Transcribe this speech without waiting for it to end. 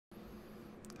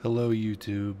Hello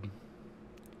YouTube,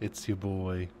 it's your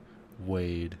boy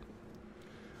Wade.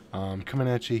 Coming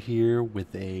at you here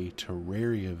with a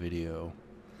Terraria video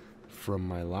from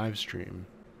my live stream.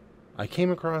 I came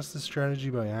across this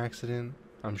strategy by accident.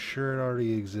 I'm sure it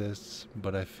already exists,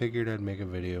 but I figured I'd make a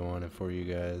video on it for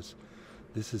you guys.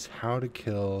 This is how to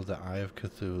kill the Eye of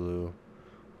Cthulhu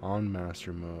on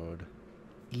Master Mode.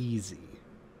 Easy.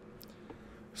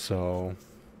 So,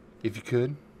 if you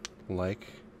could, like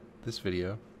this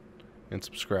video and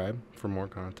subscribe for more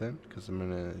content, because I'm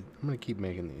gonna keep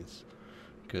making these,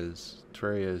 because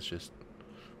Terraria is just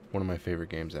one of my favorite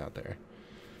games out there.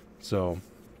 So,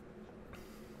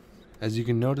 as you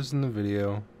can notice in the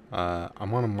video,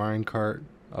 I'm on a minecart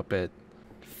up at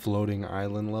floating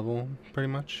island level, pretty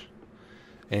much,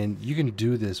 and you can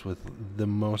do this with the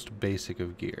most basic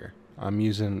of gear. I'm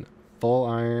using full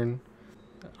iron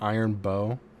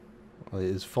bow. It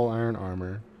is full iron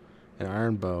armor, an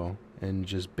iron bow, and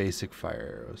just basic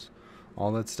fire arrows.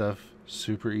 All that stuff,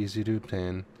 super easy to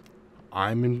obtain.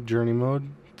 I'm in journey mode,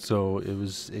 so it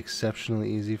was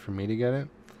exceptionally easy for me to get it,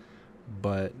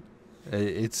 but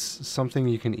it's something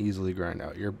you can easily grind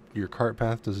out. Your cart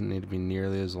path doesn't need to be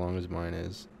nearly as long as mine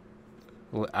is.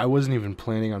 Well, I wasn't even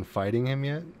planning on fighting him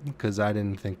yet, because I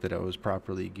didn't think that I was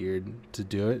properly geared to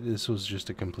do it. This was just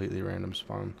a completely random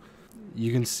spawn.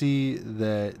 You can see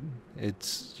that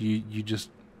it's you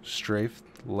just strafe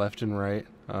left and right.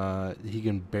 He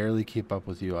can barely keep up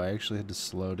with you. I actually had to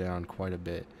slow down quite a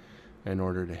bit in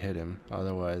order to hit him,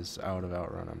 otherwise I would have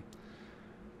outrun him.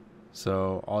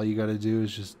 So all you got to do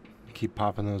is just keep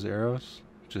popping those arrows,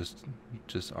 just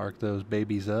arc those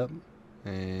babies up,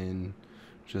 and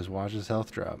just watch his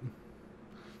health drop.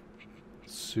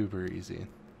 Super easy.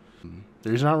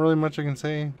 There's not really much I can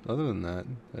say other than that.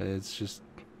 It's just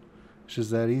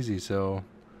that easy. So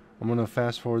I'm gonna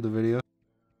fast forward the video.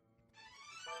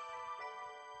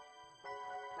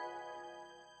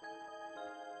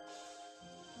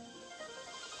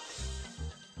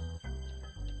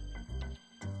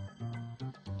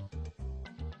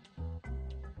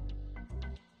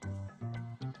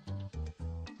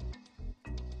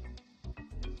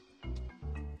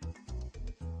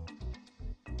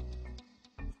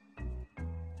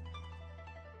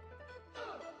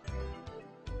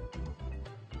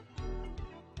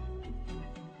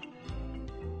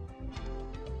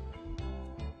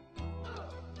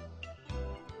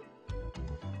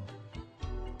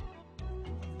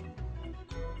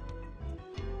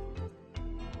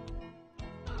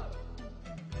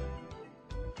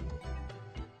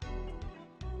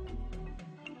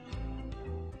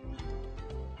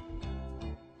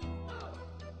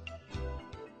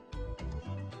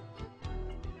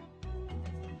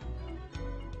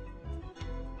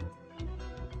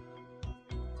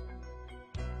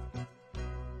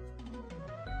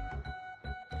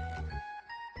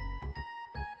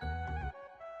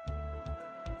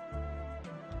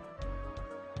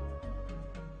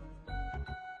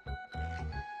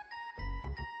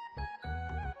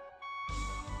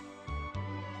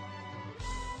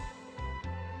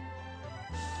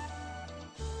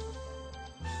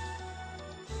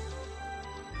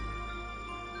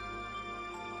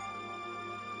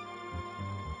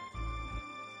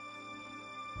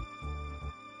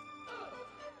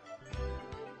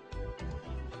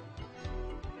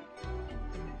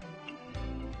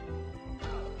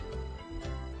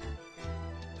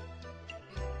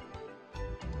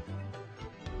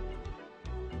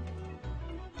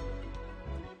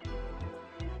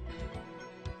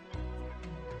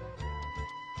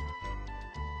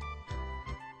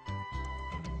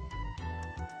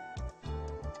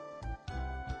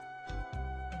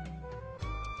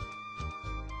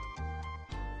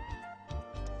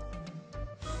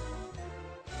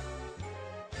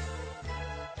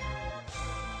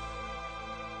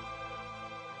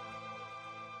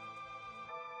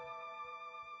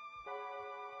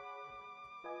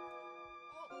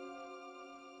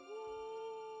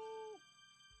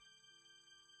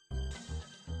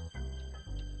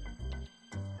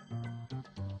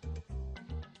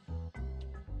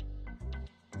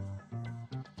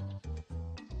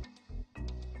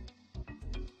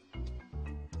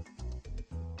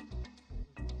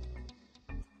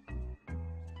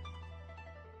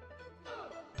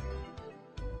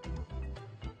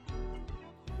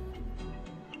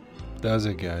 That was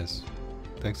it, guys.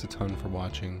 Thanks a ton for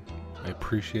watching. I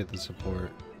appreciate the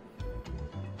support.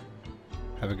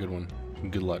 Have a good one.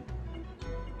 Good luck.